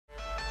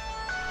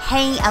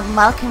Hey and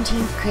welcome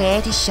to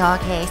Creator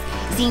Showcase,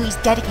 a series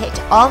dedicated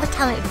to all the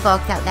talented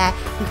folks out there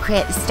who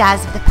create the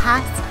stars of the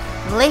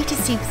past, the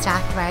latest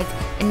superstar threads,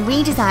 and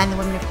redesign the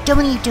women of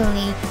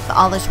WWE for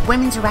all those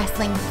women's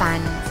wrestling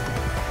fans.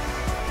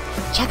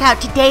 Check out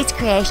today's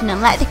creation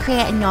and let the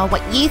creator know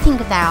what you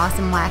think of their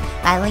awesome work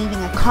by leaving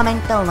a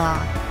comment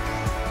below.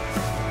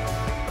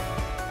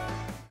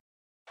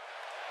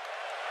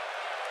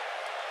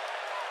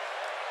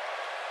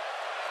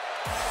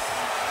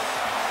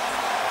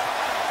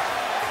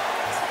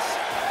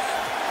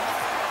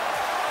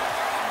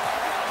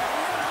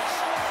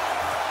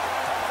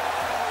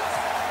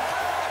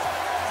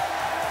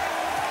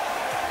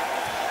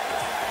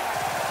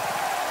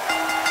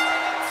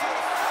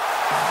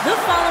 The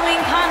following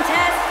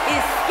contest is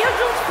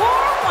scheduled for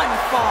one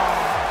fall.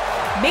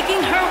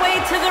 Making her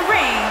way to the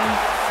ring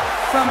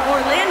from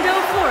Orlando,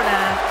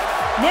 Florida,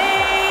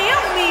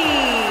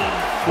 Naomi.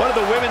 One of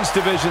the women's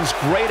division's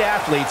great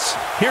athletes.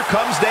 Here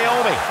comes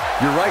Naomi.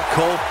 You're right,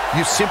 Cole.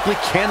 You simply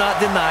cannot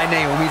deny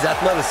Naomi's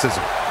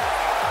athleticism.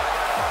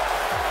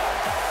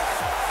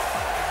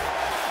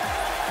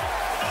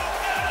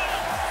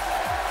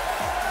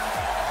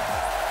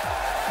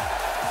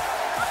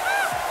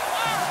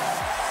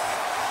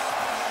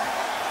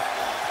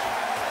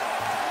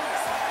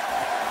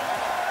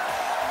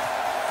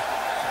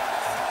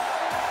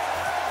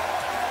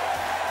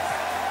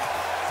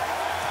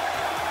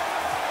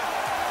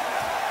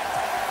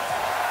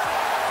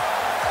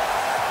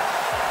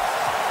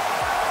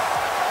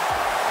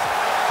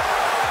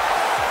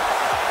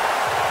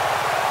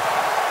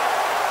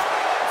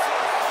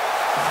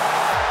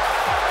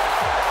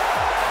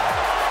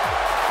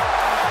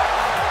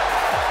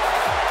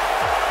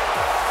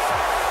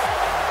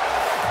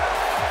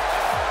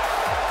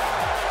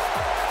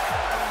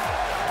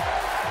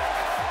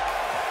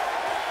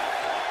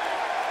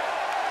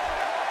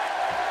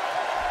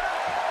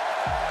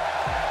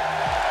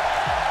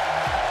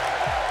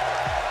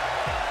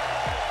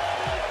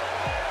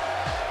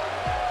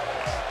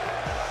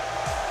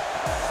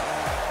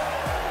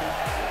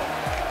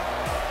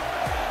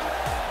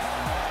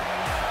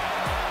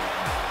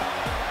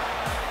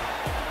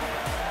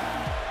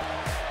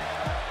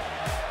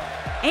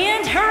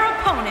 And her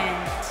opponent,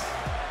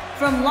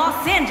 from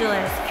Los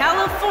Angeles,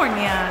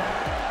 California,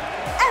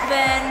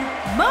 Eva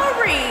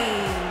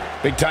Marie.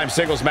 Big-time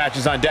singles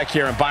matches on deck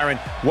here. And Byron,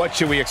 what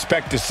should we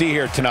expect to see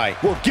here tonight?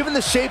 Well, given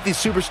the shape these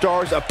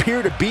superstars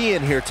appear to be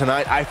in here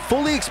tonight, I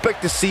fully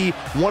expect to see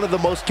one of the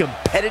most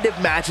competitive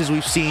matches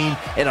we've seen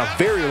in a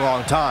very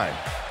long time.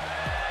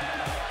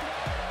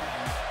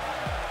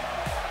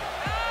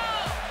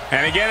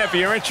 And again, if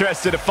you're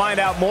interested to find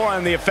out more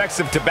on the effects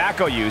of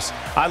tobacco use,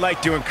 I'd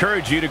like to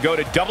encourage you to go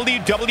to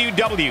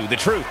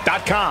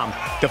www.thetruth.com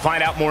to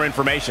find out more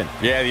information.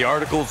 Yeah, the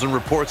articles and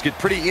reports get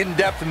pretty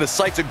in-depth, and the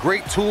site's a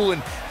great tool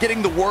in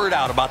getting the word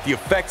out about the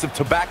effects of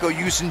tobacco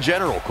use in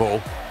general, Cole.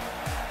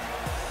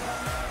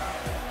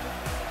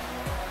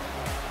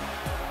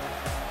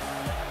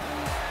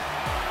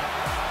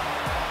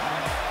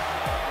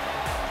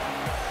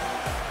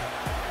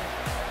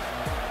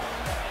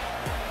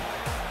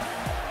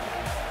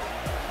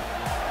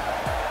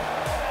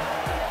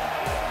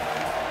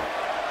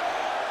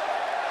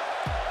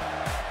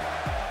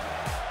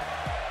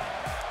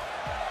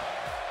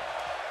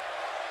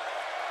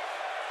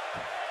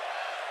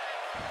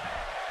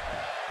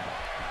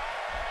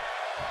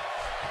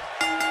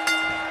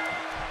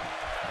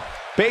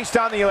 Based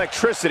on the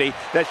electricity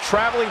that's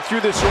traveling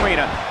through this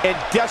arena and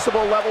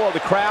decibel level of the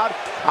crowd,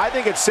 I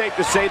think it's safe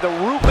to say the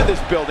roof of this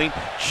building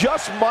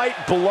just might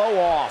blow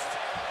off.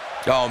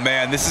 Oh,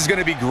 man, this is going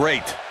to be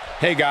great.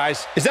 Hey,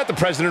 guys, is that the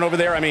president over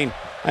there? I mean,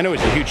 I know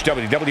he's a huge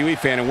WWE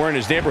fan and we're in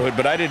his neighborhood,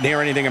 but I didn't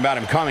hear anything about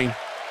him coming.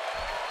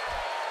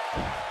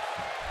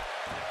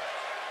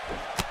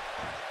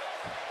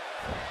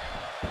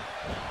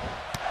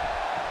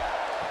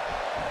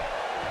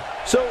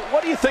 So,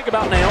 what do you think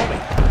about Naomi?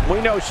 We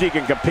know she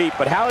can compete,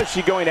 but how is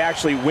she going to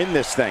actually win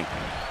this thing?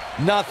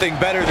 Nothing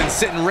better than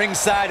sitting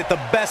ringside at the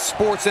best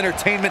sports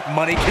entertainment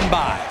money can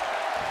buy.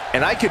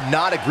 And I could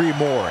not agree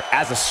more.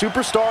 As a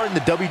superstar in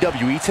the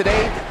WWE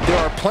today, there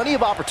are plenty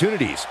of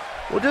opportunities.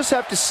 We'll just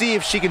have to see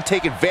if she can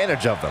take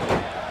advantage of them.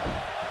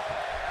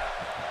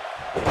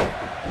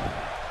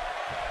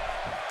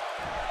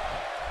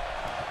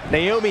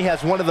 Naomi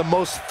has one of the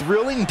most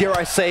thrilling, dare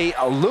I say,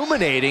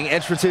 illuminating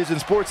entrances in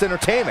sports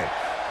entertainment.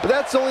 But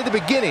that's only the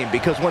beginning,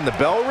 because when the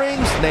bell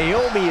rings,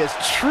 Naomi is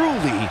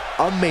truly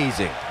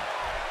amazing.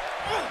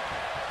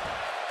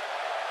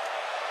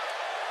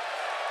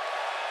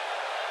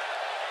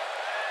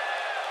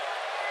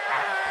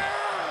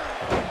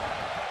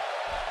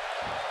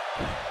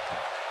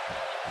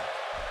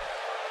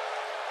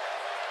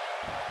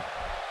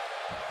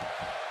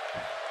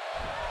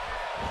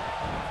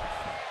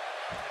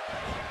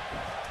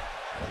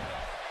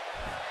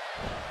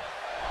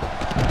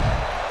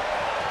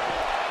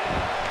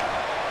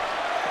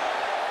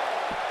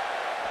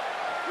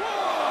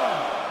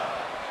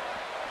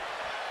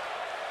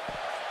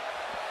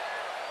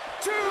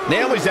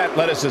 Naomi's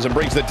athleticism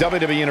brings the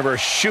WWE Universe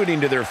shooting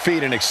to their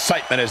feet in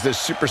excitement as this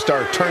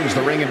superstar turns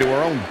the ring into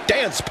her own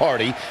dance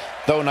party,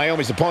 though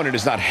Naomi's opponent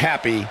is not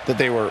happy that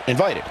they were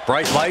invited.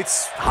 Bright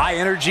lights, high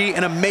energy,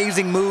 and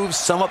amazing moves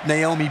sum up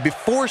Naomi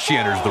before she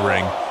enters the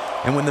ring.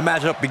 And when the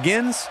matchup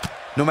begins,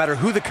 no matter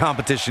who the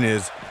competition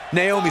is,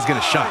 Naomi's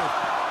gonna shine.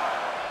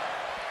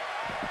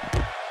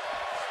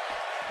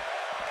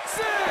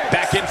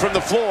 Back in from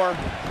the floor.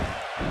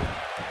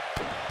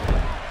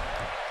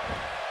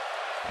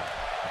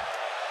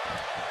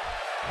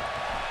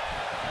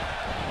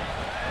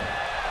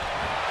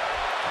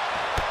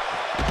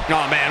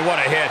 Oh, man, what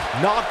a hit.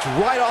 Knocked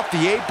right off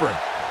the apron.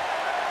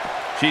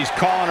 She's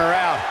calling her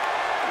out.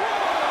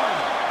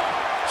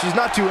 She's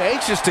not too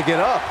anxious to get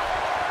up.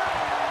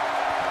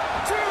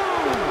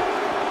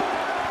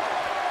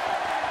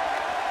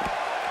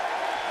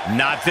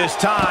 Not this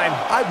time.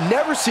 I've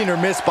never seen her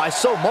miss by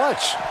so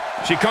much.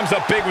 She comes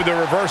up big with a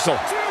reversal.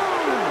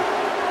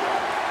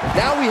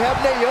 Now we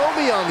have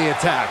Naomi on the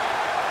attack.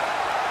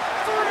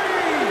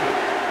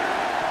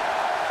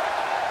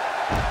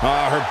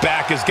 Oh, her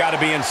back has got to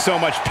be in so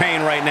much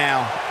pain right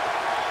now.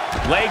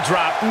 Leg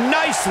drop,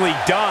 nicely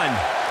done.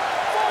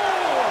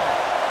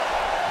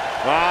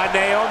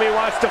 Naomi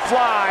wants to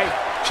fly.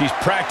 She's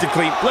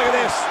practically, look at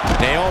this.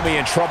 Naomi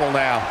in trouble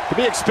now. To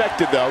be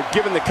expected, though,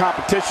 given the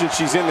competition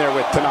she's in there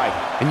with tonight.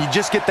 And you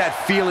just get that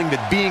feeling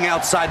that being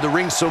outside the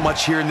ring so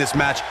much here in this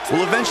match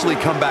will eventually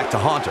come back to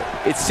haunt her.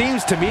 It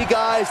seems to me,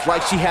 guys,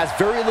 like she has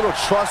very little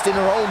trust in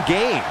her own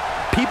game.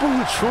 People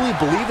who truly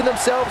believe in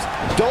themselves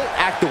don't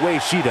act the way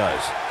she does.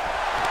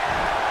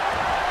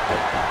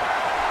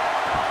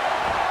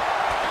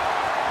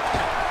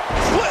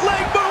 Split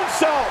leg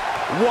moonsault.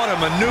 What a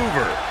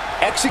maneuver.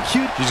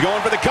 Execute. She's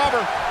going for the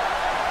cover.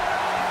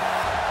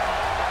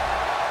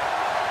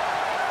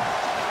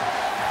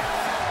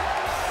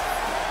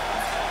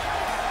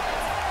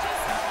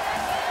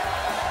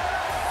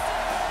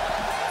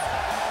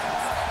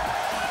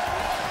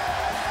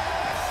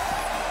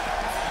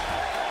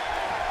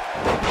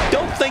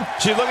 Don't think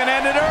she's looking to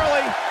end it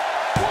early.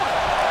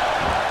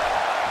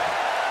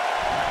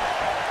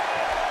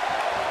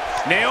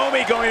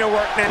 Naomi going to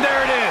work, and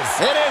there it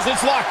is. It is,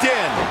 it's locked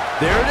in.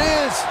 There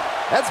it is.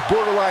 That's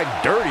borderline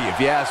dirty, if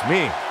you ask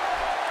me.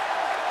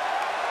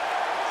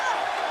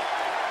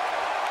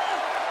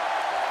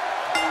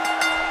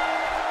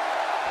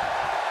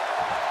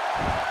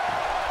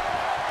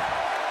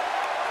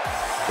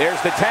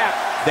 There's the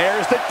tap.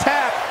 There's the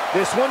tap.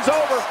 This one's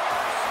over.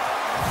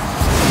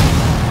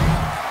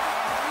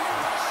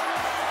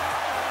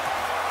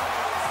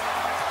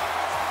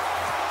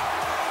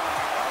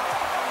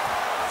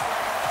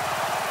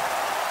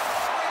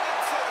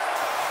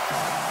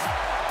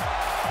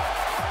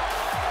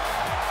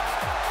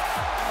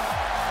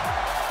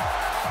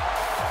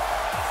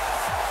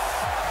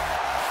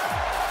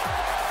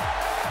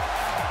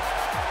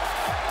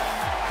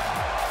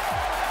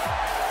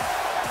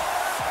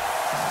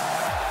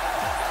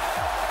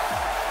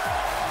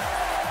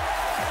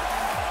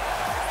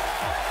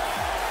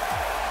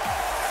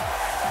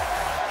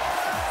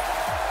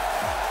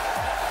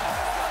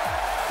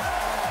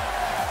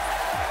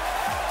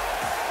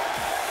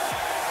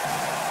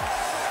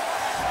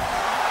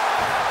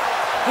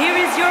 Here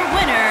is your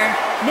winner,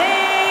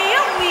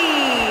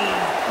 Naomi.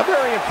 A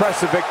very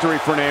impressive victory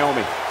for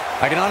Naomi.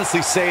 I can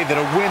honestly say that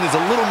a win is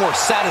a little more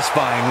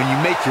satisfying when you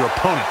make your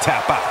opponent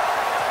tap out.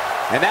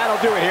 And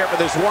that'll do it here for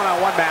this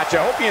one-on-one match.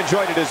 I hope you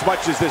enjoyed it as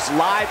much as this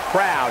live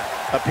crowd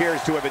appears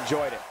to have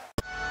enjoyed it.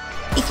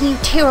 If you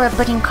too are a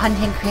budding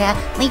content creator,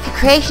 leave your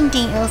creation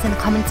details in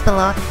the comments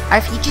below, or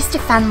if you're just a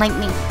fan like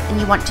me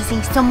and you want to see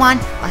someone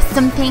or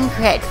something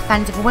created for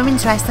fans of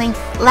women's wrestling,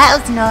 let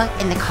us know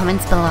in the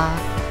comments below.